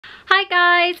Hi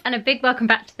guys, and a big welcome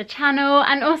back to the channel,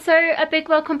 and also a big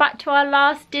welcome back to our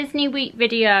last Disney week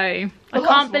video. I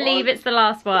can't believe it's the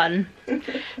last one.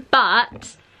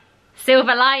 But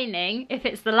silver lining, if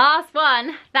it's the last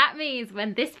one, that means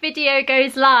when this video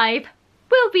goes live,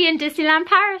 we'll be in Disneyland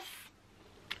Paris,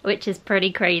 which is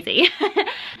pretty crazy.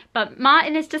 But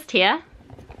Martin is just here.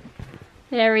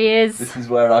 There he is. This is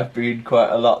where I've been quite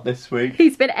a lot this week.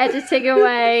 He's been editing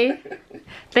away.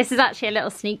 This is actually a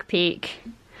little sneak peek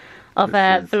of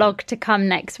a vlog to come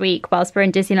next week whilst we're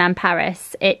in Disneyland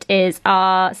Paris. It is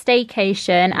our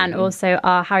staycation and also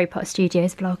our Harry Potter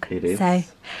Studios vlog. It is. So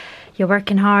you're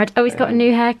working hard. Oh, he's got a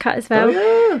new haircut as well. Oh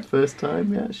yeah, first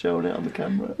time, yeah, showing it on the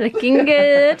camera. Looking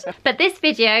good. But this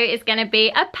video is going to be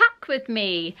a pack with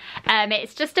me.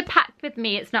 It's just a pack with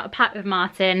me. It's not a pack with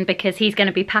Martin because he's going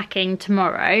to be packing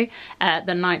tomorrow,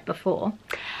 the night before.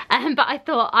 But I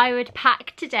thought I would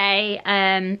pack today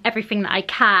everything that I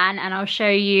can, and I'll show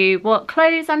you what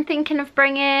clothes I'm thinking of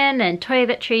bringing and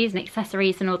toiletries and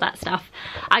accessories and all that stuff.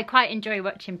 I quite enjoy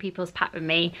watching people's pack with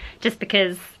me just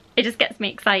because it just gets me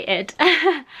excited.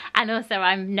 And also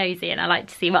I'm nosy and I like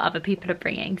to see what other people are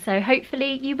bringing. So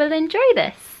hopefully you will enjoy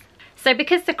this. So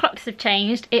because the clocks have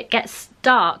changed, it gets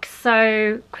dark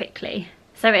so quickly.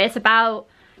 So it's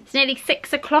nearly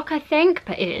 6 o'clock I think,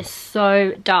 but it is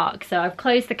so dark. So I've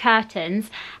closed the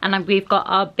curtains and we've got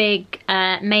our big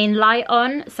main light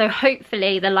on. So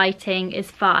hopefully the lighting is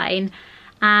fine.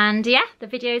 And yeah, the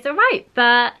video's alright,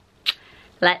 but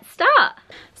let's start.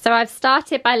 So I've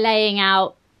started by laying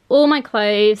out all my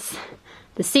clothes,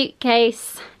 the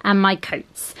suitcase and my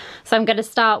coats. So I'm going to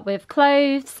start with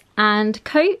clothes and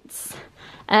coats.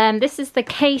 This is the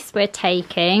case we're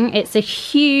taking. It's a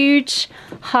huge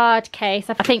hard case.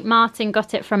 I think Martin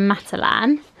got it from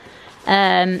Matalan.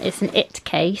 It's an It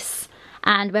case,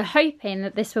 and we're hoping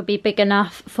that this will be big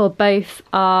enough for both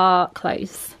our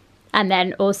clothes. And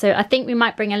then also I think we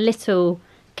might bring a little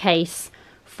case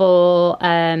for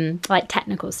like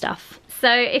technical stuff.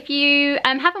 So if you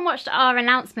haven't watched our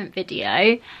announcement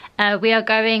video, we are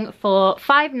going for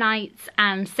 5 nights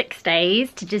and 6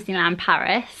 days to Disneyland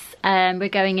Paris. We're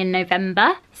going in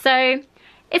November. So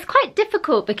it's quite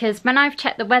difficult because when I've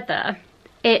checked the weather,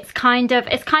 it's kind of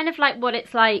like what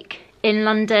it's like in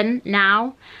London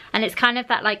now. And it's kind of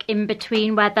that like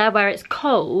in-between weather where it's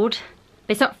cold,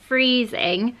 but it's not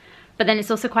freezing, but then it's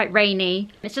also quite rainy.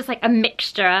 It's just like a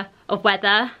mixture of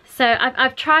weather. So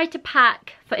I've tried to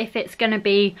pack for if it's going to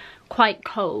be quite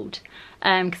cold,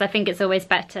 because I think it's always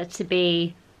better to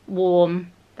be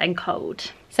warm than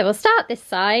cold. So we'll start this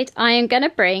side. I am going to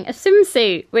bring a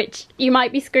swimsuit, which you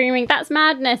might be screaming, that's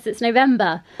madness, it's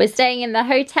November. We're staying in the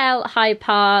Hotel High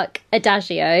Park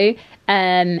Adagio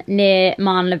near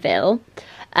Marneville.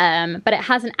 But it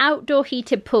has an outdoor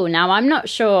heated pool. Now I'm not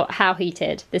sure how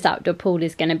heated this outdoor pool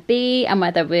is going to be and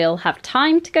whether we'll have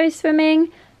time to go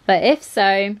swimming, but if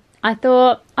so, I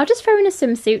thought I'll just throw in a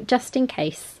swimsuit just in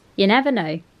case. You never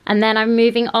know. And then I'm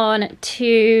moving on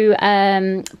to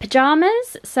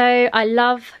pyjamas. So I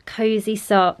love cozy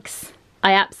socks.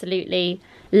 I absolutely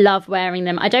love wearing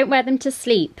them. I don't wear them to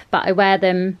sleep, but I wear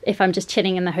them if I'm just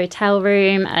chilling in the hotel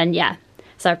room. And yeah,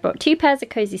 so I've brought 2 pairs of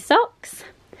cozy socks.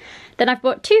 Then I've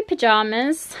bought 2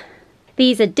 pyjamas.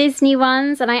 These are Disney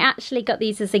ones, and I actually got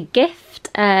these as a gift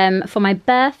for my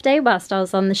birthday whilst I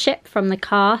was on the ship from the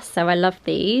cast, so I love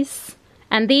these.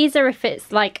 And these are if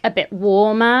it's like a bit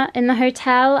warmer in the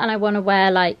hotel and I want to wear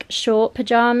like short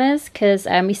pyjamas, because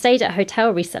we stayed at a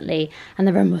hotel recently and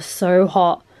the room was so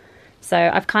hot. So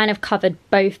I've kind of covered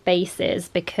both bases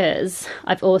because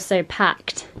I've also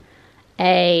packed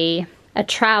a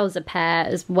trouser pair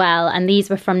as well, and these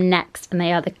were from Next and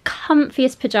they are the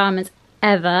comfiest pyjamas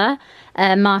ever.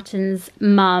 Martin's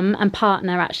mum and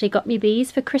partner actually got me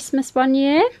these for Christmas one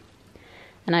year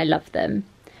and I love them.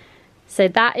 So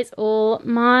that is all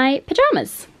my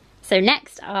pyjamas. So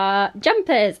next are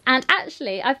jumpers, and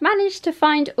actually I've managed to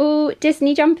find all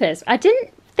Disney jumpers. I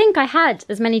didn't think I had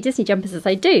as many Disney jumpers as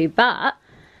I do, but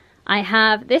I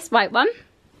have this white one,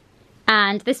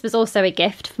 and this was also a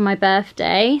gift for my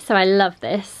birthday, so I love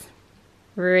this.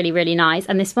 Really, really nice.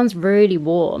 And this one's really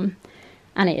warm,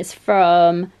 and it is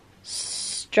from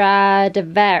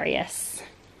Stradivarius.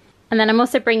 And then I'm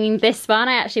also bringing this one.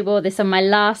 I actually wore this on my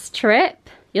last trip.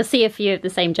 You'll see a few of the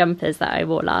same jumpers that I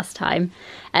wore last time.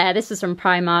 This was from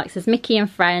Primark. It says Mickey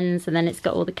and Friends, and then it's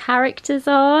got all the characters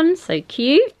on. So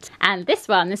cute. And this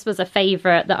was a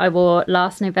favourite that I wore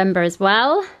last November as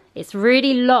well. It's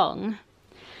really long,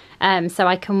 so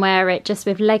I can wear it just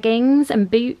with leggings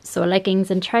and boots, or leggings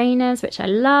and trainers, which I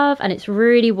love. And it's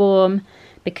really warm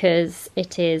because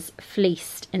it is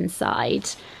fleeced inside.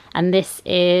 And this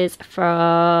is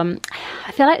from,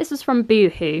 I feel like this was from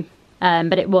Boohoo,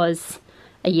 but it was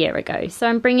a year ago. So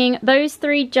I'm bringing those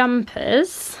 3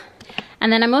 jumpers.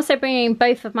 And then I'm also bringing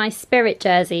both of my Spirit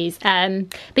jerseys.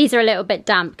 These are a little bit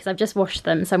damp because I've just washed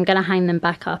them, so I'm going to hang them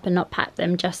back up and not pack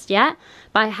them just yet.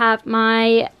 But I have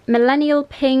my Millennial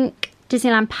Pink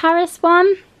Disneyland Paris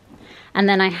one. And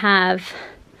then I have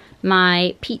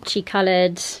my peachy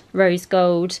coloured rose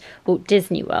gold Walt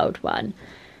Disney World one.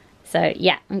 So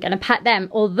yeah, I'm going to pack them.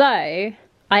 Although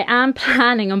I am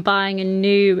planning on buying a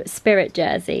new Spirit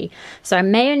jersey. So I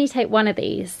may only take one of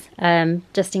these,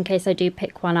 just in case I do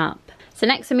pick one up. So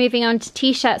next we're moving on to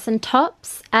t-shirts and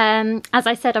tops. As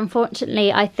I said,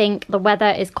 unfortunately, I think the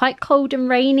weather is quite cold and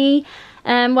rainy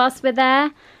whilst we're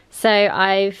there. So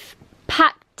I've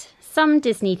packed some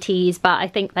Disney tees, but I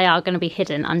think they are going to be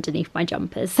hidden underneath my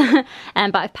jumpers. But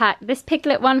I've packed this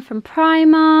Piglet one from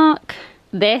Primark.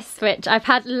 This, which I've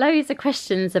had loads of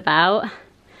questions about.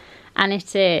 And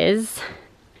it is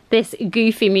this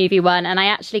Goofy movie one. And I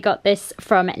actually got this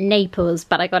from Naples,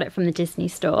 but I got it from the Disney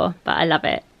store. But I love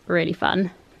it. Really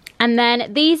fun. And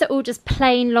then these are all just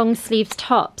plain long sleeves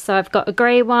tops. So I've got a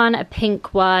grey one, a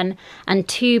pink one, and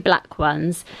 2 black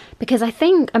ones, because I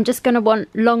think I'm just going to want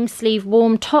long sleeve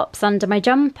warm tops under my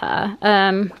jumper,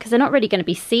 because they're not really going to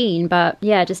be seen, but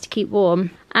yeah, just to keep warm.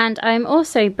 And I'm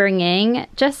also bringing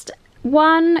just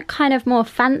one kind of more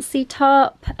fancy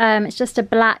top. It's just a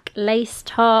black lace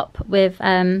top with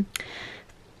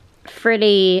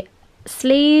frilly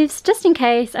sleeves, just in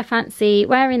case I fancy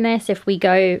wearing this if we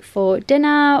go for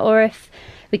dinner or if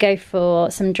we go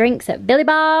for some drinks at Billy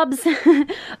Bob's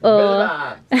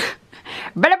or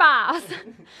Billy Bob's.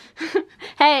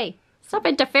 Hey, stop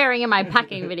interfering in my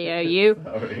packing video, you.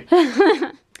 Sorry.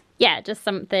 Yeah, just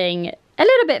something a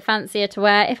little bit fancier to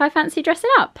wear if I fancy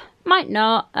dressing up. Might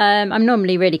not. I'm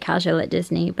normally really casual at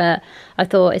Disney, but I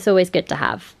thought it's always good to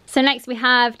have. So next we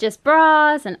have just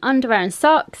bras and underwear and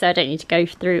socks. So I don't need to go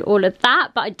through all of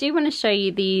that, but I do want to show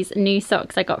you these new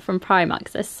socks I got from Primark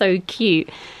because they're so cute.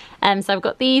 So I've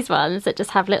got these ones that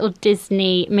just have little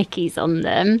Disney Mickeys on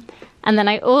them. And then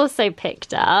I also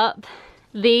picked up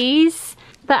these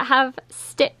that have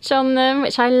Stitch on them,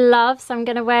 which I love. So I'm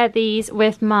going to wear these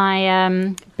with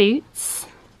my boots.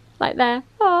 Like there.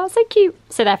 Oh, so cute.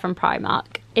 So they're from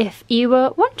Primark, if you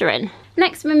were wondering.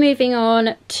 Next we're moving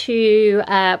on to,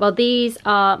 well, these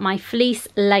are my fleece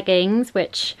leggings,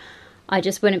 which I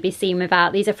just wouldn't be seen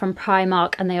without. These are from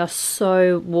Primark and they are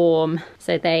so warm.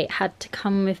 So they had to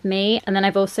come with me. And then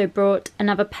I've also brought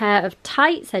another pair of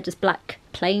tights. They're just black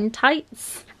plain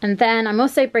tights. And then I'm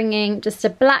also bringing just a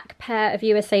black pair of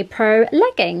USA Pro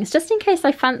leggings, just in case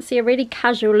I fancy a really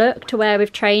casual look to wear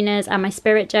with trainers and my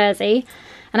Spirit jersey.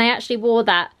 And I actually wore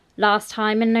that last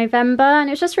time in November and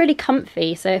it was just really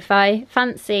comfy. So if I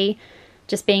fancy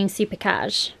just being super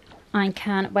cash, I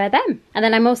can wear them. And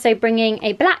then I'm also bringing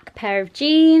a black pair of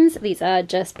jeans. These are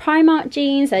just Primark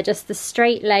jeans. They're just the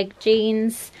straight leg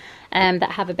jeans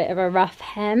that have a bit of a rough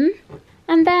hem.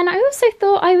 And then I also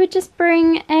thought I would just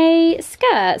bring a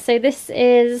skirt. So this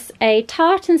is a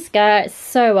tartan skirt. It's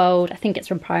so old. I think it's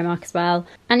from Primark as well.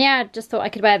 And yeah, I just thought I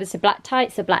could wear this with black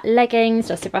tights or black leggings,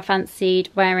 just if I fancied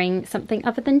wearing something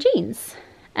other than jeans.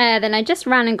 Then I just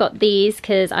ran and got these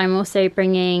because I'm also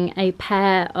bringing a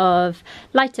pair of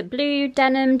lighter blue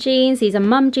denim jeans. These are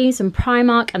mum jeans from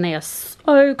Primark and they are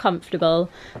so comfortable.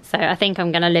 So I think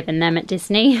I'm going to live in them at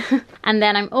Disney. And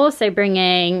then I'm also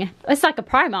bringing, it's like a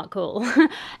Primark haul,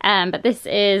 but this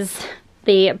is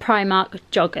the Primark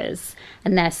joggers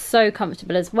and they're so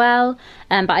comfortable as well.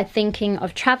 But I'm thinking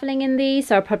of travelling in these,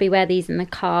 so I'll probably wear these in the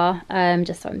car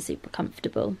just so I'm super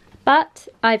comfortable. But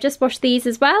I've just washed these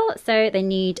as well, so they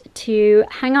need to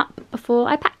hang up before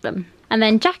I pack them. And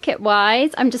then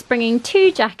jacket-wise, I'm just bringing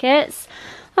 2 jackets.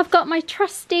 I've got my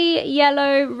trusty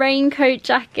yellow raincoat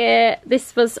jacket.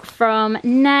 This was from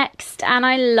Next, and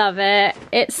I love it.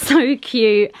 It's so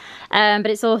cute, but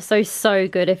it's also so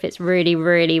good if it's really,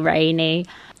 really rainy.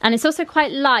 And it's also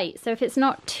quite light, so if it's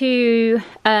not too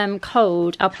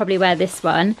cold, I'll probably wear this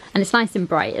one. And it's nice and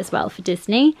bright as well for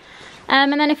Disney.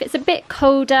 And then if it's a bit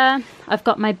colder, I've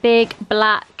got my big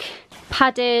black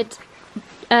padded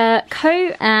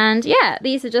coat. And yeah,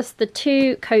 these are just the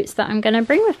 2 coats that I'm going to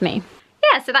bring with me.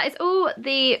 Yeah, so that is all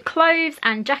the clothes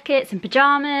and jackets and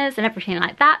pyjamas and everything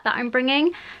like that I'm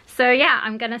bringing. So yeah,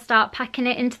 I'm going to start packing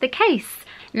it into the case.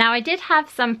 Now I did have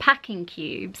some packing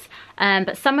cubes,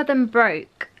 but some of them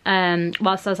broke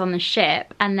whilst I was on the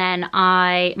ship, and then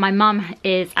my mum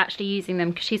is actually using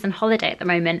them because she's on holiday at the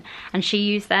moment and she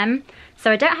used them.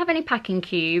 So I don't have any packing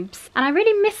cubes and I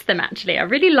really miss them actually. I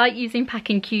really like using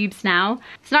packing cubes now.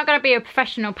 It's not going to be a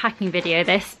professional packing video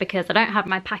this because I don't have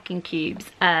my packing cubes.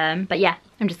 But yeah,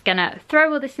 I'm just going to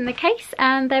throw all this in the case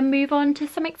and then move on to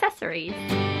some accessories.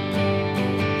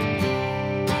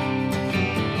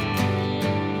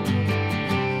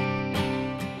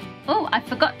 Oh, I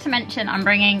forgot to mention I'm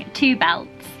bringing 2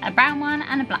 belts, a brown one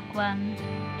and a black one.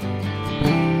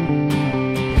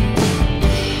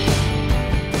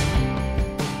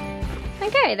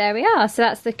 Okay, there we are. So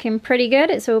that's looking pretty good.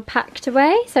 It's all packed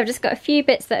away. So I've just got a few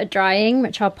bits that are drying,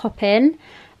 which I'll pop in.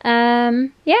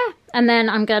 Yeah, and then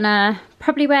I'm gonna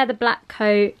probably wear the black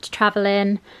coat to travel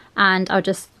in, and I'll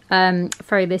just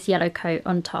throw this yellow coat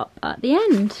on top at the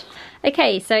end.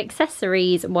 Okay, so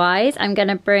accessories wise, I'm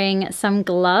gonna bring some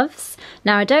gloves.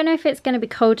 Now I don't know if it's gonna be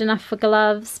cold enough for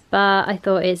gloves, but I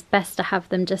thought it's best to have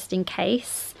them just in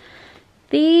case.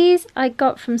 These I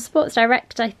got from Sports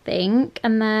Direct, I think,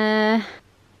 and they're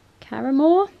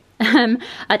Caramore?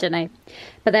 I don't know,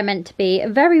 but they're meant to be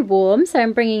very warm, so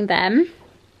I'm bringing them.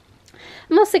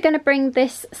 I'm also going to bring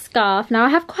this scarf. Now I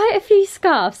have quite a few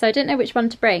scarves, so I didn't know which one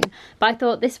to bring, but I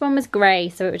thought this one was grey,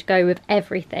 so it would go with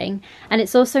everything. And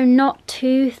it's also not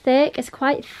too thick, it's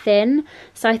quite thin,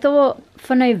 so I thought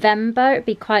for November it'd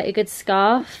be quite a good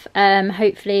scarf,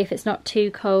 hopefully if it's not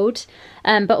too cold.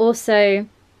 But also,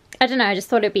 I don't know, I just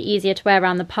thought it'd be easier to wear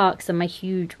around the parks than my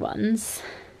huge ones.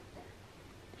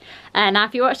 Now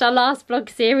if you watched our last vlog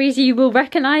series you will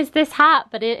recognise this hat,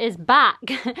 but it is back.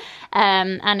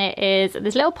 And it is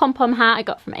this little pom-pom hat I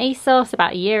got from ASOS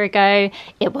about a year ago.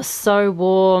 It was so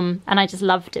warm and I just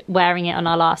loved wearing it on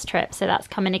our last trip, so that's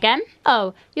coming again.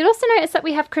 Oh, you'll also notice that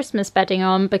we have Christmas bedding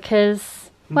on because,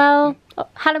 well,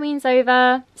 Halloween's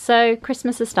over, so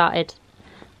Christmas has started.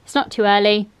 It's not too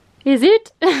early, is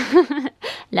it?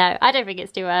 No, I don't think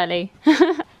it's too early.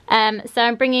 So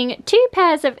I'm bringing 2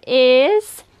 pairs of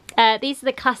ears. These are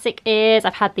the classic ears.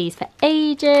 I've had these for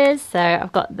ages, so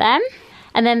I've got them.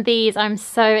 And then these, I'm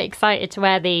so excited to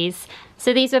wear these.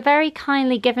 So these were very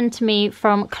kindly given to me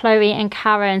from Chloe and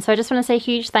Karen, so I just want to say a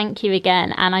huge thank you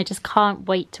again, and I just can't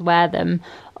wait to wear them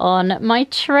on my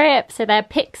trip. So they're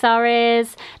Pixar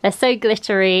ears, they're so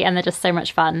glittery and they're just so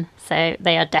much fun, so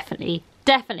they are definitely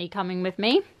coming with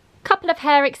me. Couple of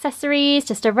hair accessories,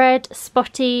 just a red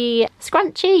spotty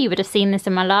scrunchie. You would have seen this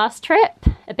in my last trip.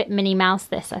 A bit Minnie Mouse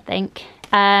this, I think.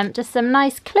 Just some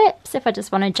nice clips if I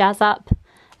just want to jazz up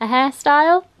a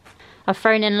hairstyle. I've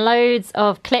thrown in loads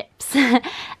of clips,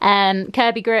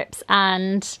 Kirby grips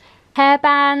and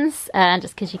hairbands,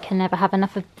 just because you can never have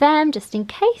enough of them, just in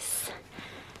case.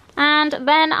 And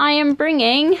then I am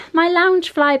bringing my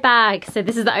Loungefly bag. So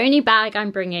this is the only bag I'm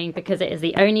bringing because it is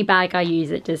the only bag I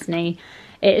use at Disney.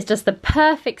 It is just the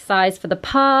perfect size for the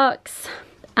parks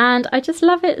and I just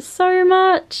love it so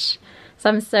much. So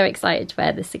I'm so excited to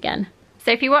wear this again.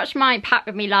 So if you watched my pack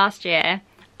with me last year,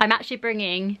 I'm actually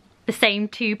bringing the same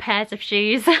 2 pairs of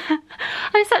shoes.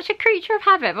 I'm such a creature of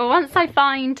habit, but once I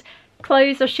find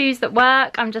clothes or shoes that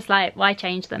work, I'm just like, why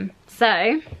change them?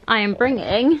 So I am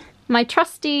bringing my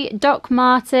trusty Doc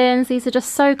Martens. These are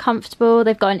just so comfortable.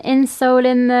 They've got an insole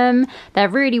in them. They're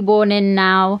really worn in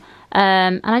now.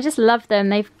 And I just love them.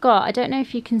 They've got, I don't know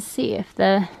if you can see if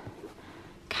the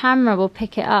camera will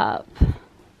pick it up.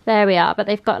 There we are, but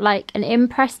they've got like an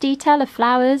impress detail of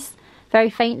flowers very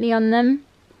faintly on them.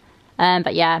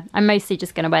 But yeah, I'm mostly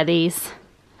just going to wear these.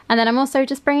 And then I'm also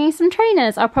just bringing some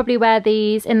trainers. I'll probably wear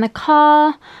these in the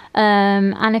car,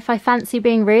 and if I fancy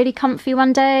being really comfy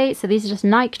one day. So these are just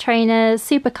Nike trainers,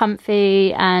 super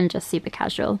comfy and just super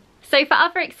casual. So for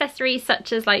other accessories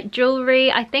such as like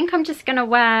jewellery, I think I'm just going to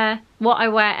wear what I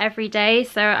wear every day.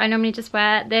 So I normally just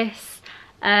wear this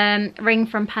ring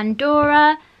from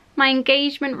Pandora, my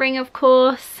engagement ring of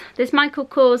course, this Michael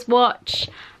Kors watch,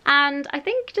 and I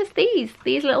think just these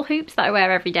little hoops that I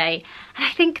wear every day. And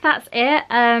I think that's it.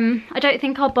 I don't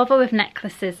think I'll bother with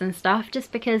necklaces and stuff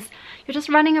just because you're just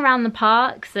running around the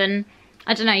parks and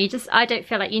I don't know, I don't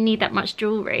feel like you need that much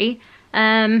jewellery.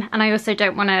 And I also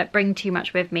don't want to bring too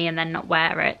much with me and then not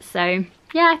wear it. So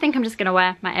yeah, I think I'm just going to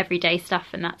wear my everyday stuff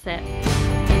and that's it.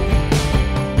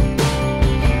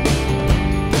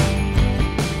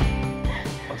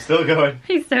 I'm still going.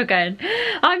 He's still going.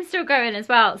 I'm still going as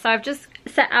well. So I've just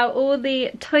set out all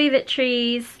the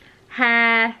toiletries,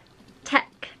 hair,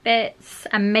 tech bits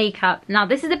and makeup. Now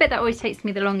this is the bit that always takes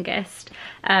me the longest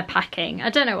packing. I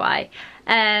don't know why.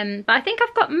 But I think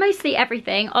I've got mostly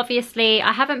everything. Obviously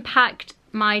I haven't packed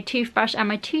my toothbrush and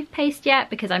my toothpaste yet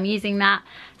because I'm using that,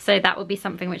 so that will be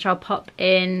something which I'll pop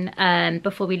in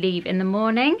before we leave in the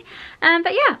morning.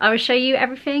 But yeah, I will show you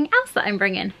everything else that I'm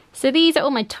bringing. So these are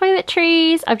all my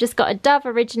toiletries. I've just got a Dove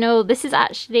Original. This is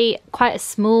actually quite a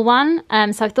small one,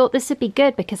 so I thought this would be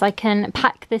good because I can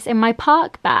pack this in my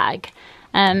park bag,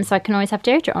 so I can always have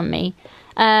deodorant on me.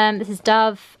 This is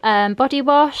Dove body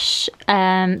wash.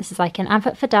 This is like an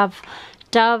advert for Dove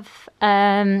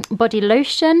body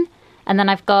lotion. And then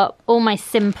I've got all my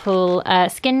simple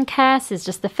skincare. So this is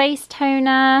just the face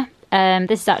toner.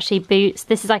 This is actually Boots.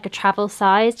 This is like a travel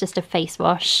size, just a face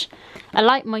wash. A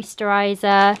light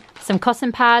moisturiser, some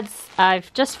cotton pads.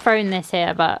 I've just thrown this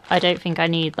here, but I don't think I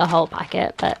need the whole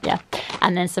packet, but yeah.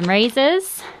 And then some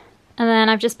razors. And then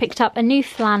I've just picked up a new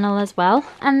flannel as well.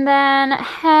 And then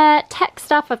hair tech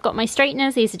stuff. I've got my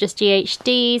straighteners. These are just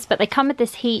GHDs, but they come with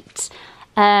this heat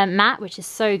mat, which is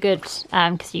so good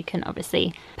because you can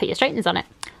obviously put your straighteners on it.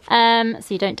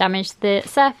 So you don't damage the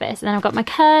surface. And then I've got my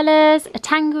curlers, a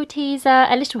tangle teaser,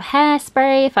 a little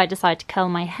hairspray if I decide to curl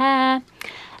my hair.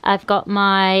 I've got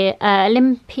my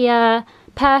Olympia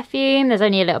perfume. There's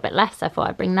only a little bit left, so I thought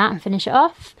I'd bring that and finish it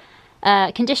off.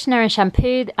 Conditioner and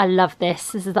shampoo. I love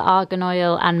this. This is the Argan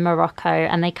Oil and Morocco,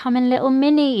 and they come in little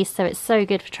minis, so it's so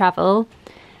good for travel.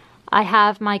 I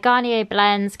have my Garnier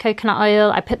Blends coconut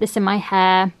oil. I put this in my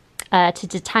hair to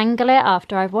detangle it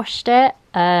after I've washed it.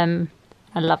 I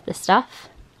love this stuff.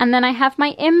 And then I have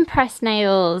my Impress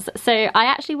nails. So I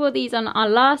actually wore these on our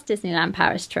last Disneyland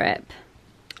Paris trip.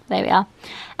 There we are.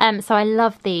 So I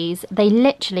love these. They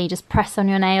literally just press on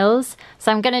your nails. So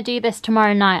I'm going to do this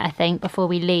tomorrow night, I think, before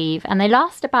we leave. And they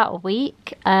last about a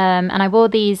week. And I wore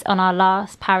these on our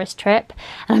last Paris trip.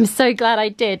 And I'm so glad I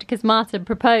did because Martyn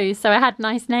proposed. So I had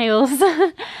nice nails.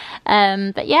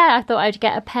 But yeah, I thought I'd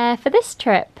get a pair for this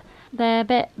trip. They're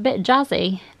a bit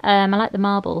jazzy. I like the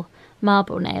marble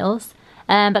nails.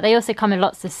 But they also come with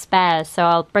lots of spares, so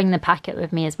I'll bring the packet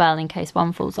with me as well in case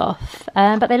one falls off.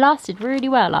 But they lasted really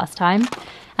well last time.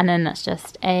 And then that's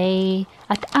just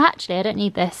actually, I don't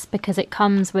need this because it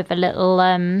comes with a little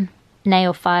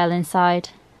nail file inside.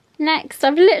 Next,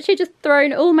 I've literally just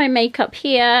thrown all my makeup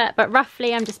here, but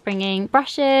roughly I'm just bringing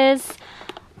brushes.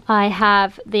 I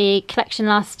have the Collection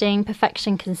Lasting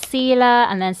Perfection Concealer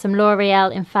and then some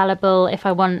L'Oreal Infallible if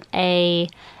I want a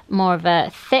more of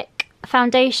a thick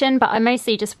foundation, but I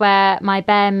mostly just wear my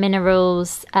Bare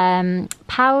Minerals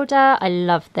powder. I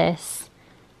love this.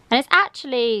 And it's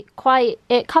actually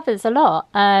it covers a lot.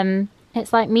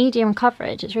 It's like medium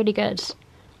coverage. It's really good.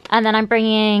 And then I'm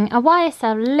bringing a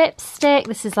YSL lipstick.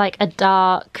 This is like a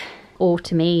dark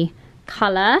autumny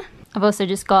colour. I've also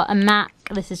just got a MAC.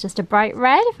 This is just a bright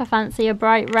red if I fancy a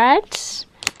bright red.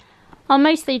 I'll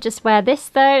mostly just wear this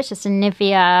though. It's just a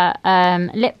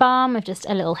Nivea lip balm with just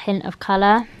a little hint of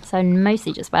colour. So I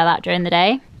mostly just wear that during the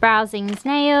day. Browsing's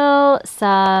nail,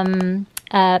 some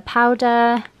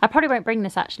powder. I probably won't bring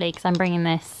this actually because I'm bringing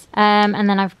this. And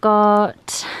then I've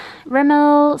got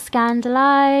Rimmel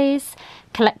Scandalise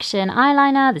Collection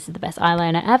eyeliner. This is the best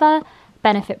eyeliner ever.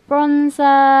 Benefit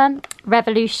bronzer.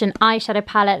 Revolution eyeshadow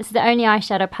palette. This is the only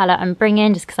eyeshadow palette I'm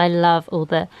bringing just because I love all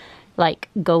the like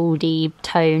goldy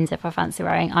tones if I fancy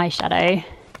wearing eyeshadow.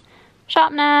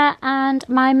 Sharpener and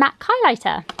my MAC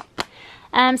highlighter.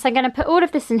 So I'm going to put all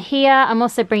of this in here. I'm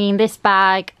also bringing this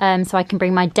bag so I can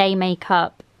bring my day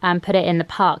makeup and put it in the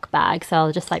park bag. So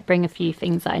I'll just like bring a few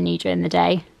things that I need during the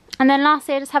day. And then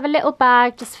lastly, I just have a little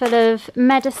bag just full of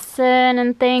medicine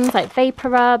and things like Vapor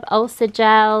Rub, Ulcer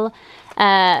Gel,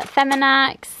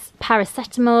 Feminax,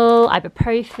 paracetamol,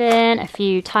 ibuprofen, a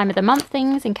few time of the month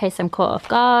things in case I'm caught off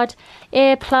guard,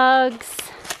 earplugs,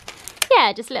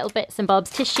 yeah, just little bits and bobs,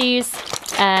 tissues,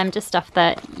 just stuff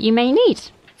that you may need.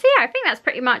 So yeah, I think that's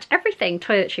pretty much everything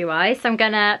toiletry wise. So I'm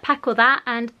gonna pack all that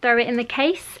and throw it in the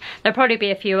case. There'll probably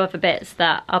be a few other bits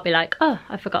that I'll be like, oh,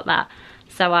 I forgot that.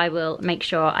 So I will make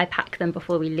sure I pack them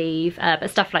before we leave. But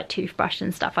stuff like toothbrush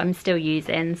and stuff I'm still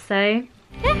using, so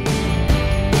yeah.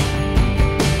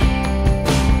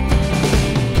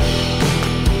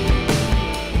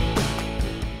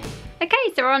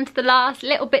 Okay, so we're on to the last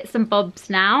little bits and bobs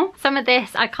now. Some of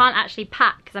this I can't actually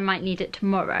pack because I might need it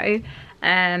tomorrow.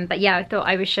 But yeah, I thought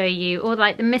I would show you all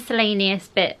like the miscellaneous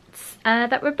bits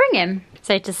that we're bringing.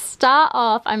 So to start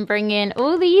off, I'm bringing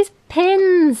all these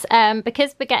pins.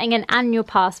 Because we're getting an annual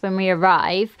pass when we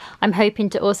arrive, I'm hoping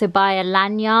to also buy a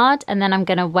lanyard and then I'm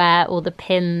gonna wear all the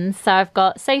pins. So I've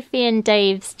got Sophie and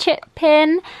Dave's chip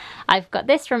pin. I've got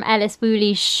this from Ellis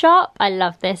Wooley's shop. I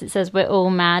love this, it says we're all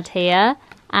mad here.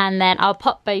 And then I'll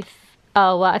pop both,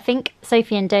 oh well, I think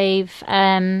Sophie and Dave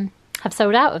have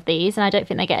sold out of these, and I don't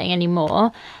think they're getting any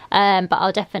more. But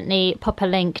I'll definitely pop a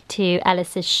link to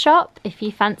Ellis's shop if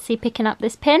you fancy picking up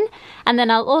this pin. And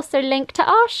then I'll also link to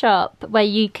our shop where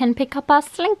you can pick up our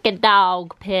Slinker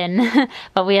Dog pin.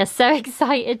 But we are so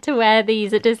excited to wear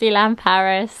these at Disneyland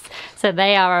Paris, so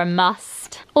they are a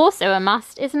must. Also a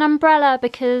must is an umbrella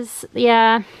because,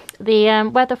 yeah, the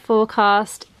weather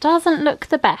forecast doesn't look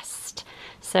the best.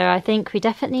 So I think we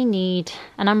definitely need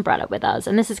an umbrella with us.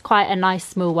 And this is quite a nice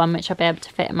small one, which I'll be able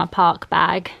to fit in my park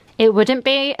bag. It wouldn't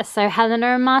be a So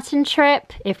Helena and Martyn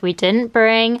trip if we didn't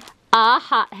bring our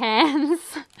hot hands.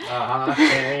 Hot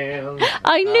hands.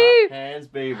 I knew. Hot hands,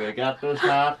 baby, got those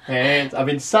hot hands. I've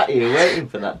been sat here waiting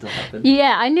for that to happen.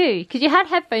 Yeah, I knew, because you had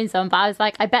headphones on, but I was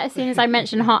like, I bet as soon as I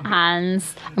mention hot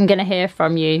hands, I'm going to hear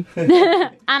from you.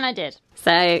 And I did.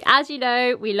 So, as you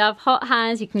know, we love hot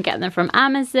hands. You can get them from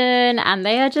Amazon, and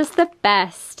they are just the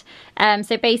best.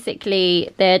 So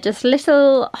basically, they're just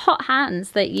little hot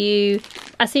hands that you,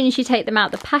 as soon as you take them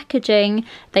out the packaging,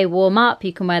 they warm up.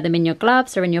 You can wear them in your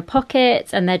gloves or in your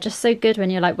pockets, and they're just so good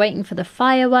when you're like waiting for the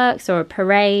fireworks or a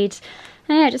parade.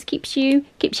 And yeah, it just keeps you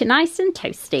nice and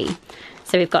toasty.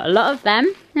 So we've got a lot of them.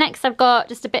 Next, I've got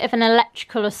just a bit of an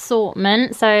electrical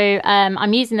assortment. So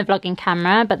I'm using the vlogging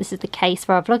camera, but this is the case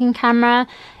for our vlogging camera.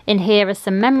 In here are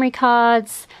some memory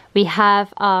cards. We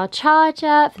have our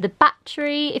charger for the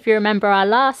battery. If you remember our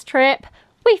last trip,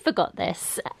 we forgot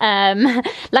this.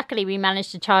 Luckily, we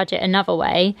managed to charge it another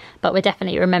way, but we're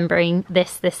definitely remembering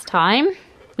this time.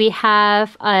 We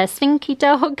have a Slinky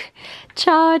Dog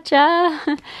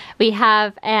charger. We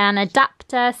have an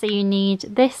adapter, so you need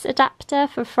this adapter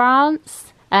for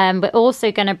France. We're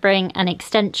also going to bring an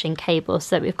extension cable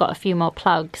so that we've got a few more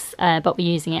plugs, but we're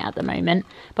using it at the moment.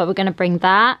 But we're going to bring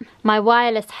that. My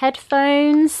wireless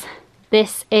headphones.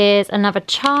 This is another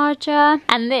charger,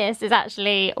 and this is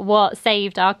actually what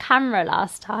saved our camera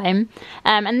last time.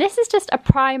 And this is just a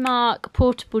Primark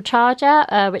portable charger,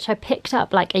 which I picked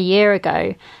up like a year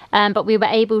ago. But we were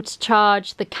able to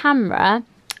charge the camera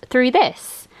through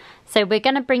this. So we're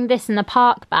going to bring this in the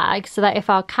park bag so that if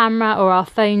our camera or our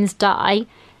phones die,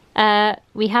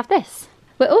 we have this.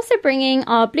 We're also bringing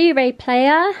our Blu-ray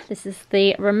player. This is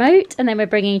the remote, and then we're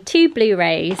bringing 2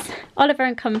 Blu-rays, Oliver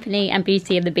and Company and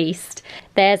Beauty and the Beast.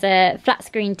 There's a flat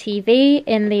screen TV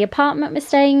in the apartment we're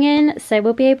staying in, so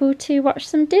we'll be able to watch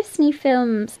some Disney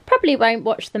films. Probably won't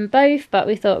watch them both, but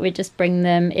we thought we'd just bring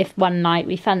them if one night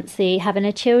we fancy having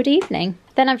a chilled evening.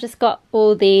 Then I've just got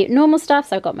all the normal stuff,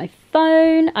 so I've got my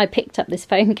phone. I picked up this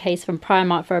phone case from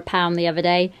Primark for £1 the other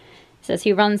day. It says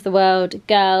Who Runs the World,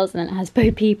 Girls, and then it has Bo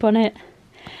Peep on it.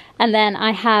 And then I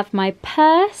have my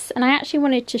purse, and I actually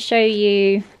wanted to show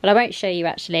you, well, I won't show you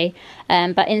actually,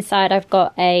 but inside I've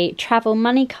got a travel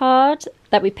money card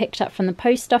that we picked up from the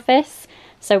post office.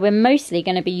 So we're mostly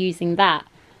going to be using that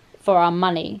for our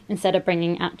money instead of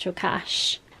bringing actual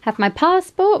cash. I have my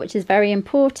passport, which is very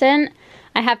important.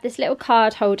 I have this little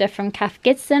card holder from Cath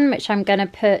Gibson, which I'm going to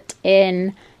put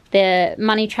in the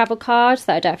money travel card so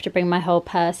that I don't have to bring my whole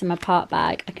purse in my park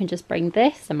bag. I can just bring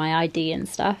this and my ID and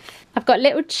stuff. I've got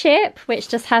little Chip, which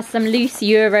just has some loose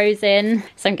euros in,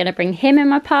 so I'm going to bring him in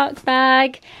my park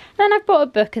bag. And then I've brought a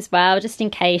book as well, just in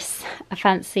case I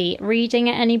fancy reading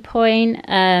at any point.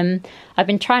 I've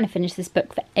been trying to finish this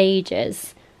book for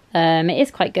ages. It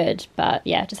is quite good, but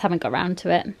yeah, just haven't got around to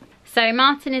it. So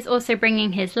Martyn is also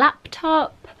bringing his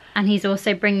laptop. And he's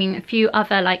also bringing a few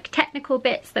other like technical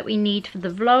bits that we need for the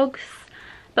vlogs.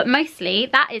 But mostly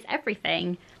that is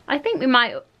everything. I think we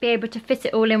might be able to fit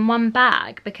it all in one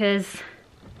bag because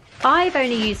I've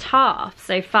only used half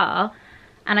so far.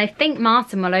 And I think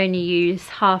Martyn will only use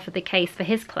half of the case for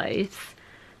his clothes.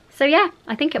 So yeah,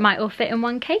 I think it might all fit in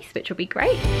one case, which will be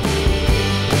great.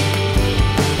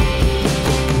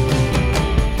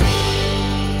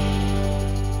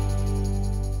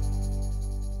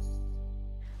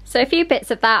 So a few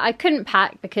bits of that I couldn't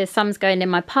pack because some's going in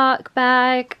my park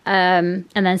bag, and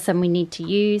then some we need to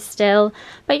use still.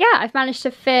 But yeah, I've managed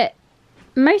to fit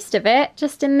most of it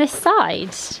just in this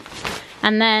side.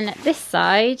 And then this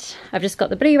side, I've just got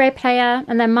the Blu-ray player,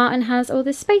 and then Martyn has all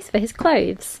this space for his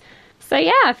clothes. So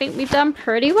yeah, I think we've done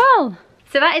pretty well.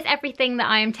 So that is everything that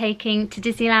I am taking to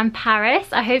Disneyland Paris.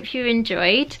 I hope you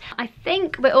enjoyed. I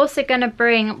think we're also going to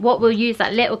bring, what we'll use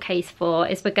that little case for,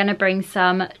 is we're going to bring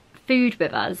some food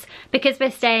with us because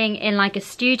we're staying in like a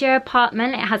studio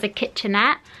apartment. It has a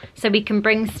kitchenette, so we can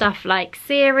bring stuff like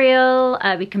cereal,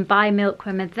 we can buy milk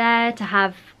when we're there to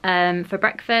have for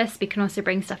breakfast. We can also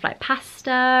bring stuff like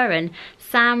pasta and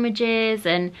sandwiches,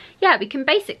 and yeah, we can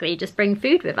basically just bring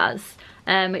food with us,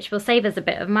 which will save us a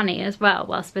bit of money as well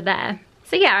whilst we're there.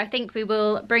 So yeah, I think we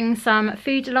will bring some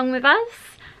food along with us.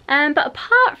 But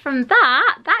apart from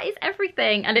that, that is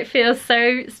everything. And it feels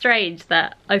so strange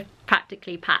that I've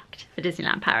practically packed for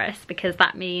Disneyland Paris, because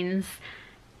that means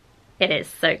it is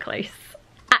so close.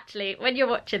 Actually, when you're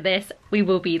watching this, we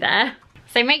will be there.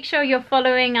 So make sure you're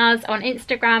following us on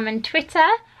Instagram and Twitter.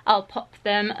 I'll pop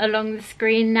them along the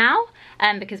screen now,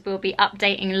 because we'll be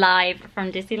updating live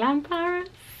from Disneyland Paris.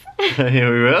 Yeah,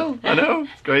 we will. I know,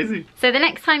 it's crazy. So the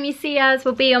next time you see us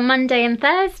will be on Monday and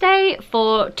Thursday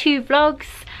for 2 vlogs.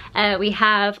 We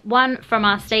have one from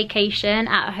our staycation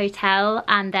at a hotel,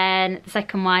 and then the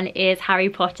second one is Harry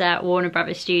Potter at Warner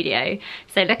Brothers Studio.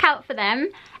 So look out for them.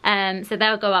 So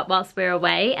they'll go up whilst we're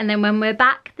away, and then when we're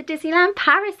back, the Disneyland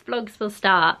Paris vlogs will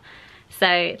start.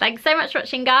 So thanks so much for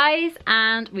watching, guys,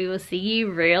 and we will see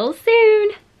you real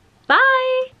soon.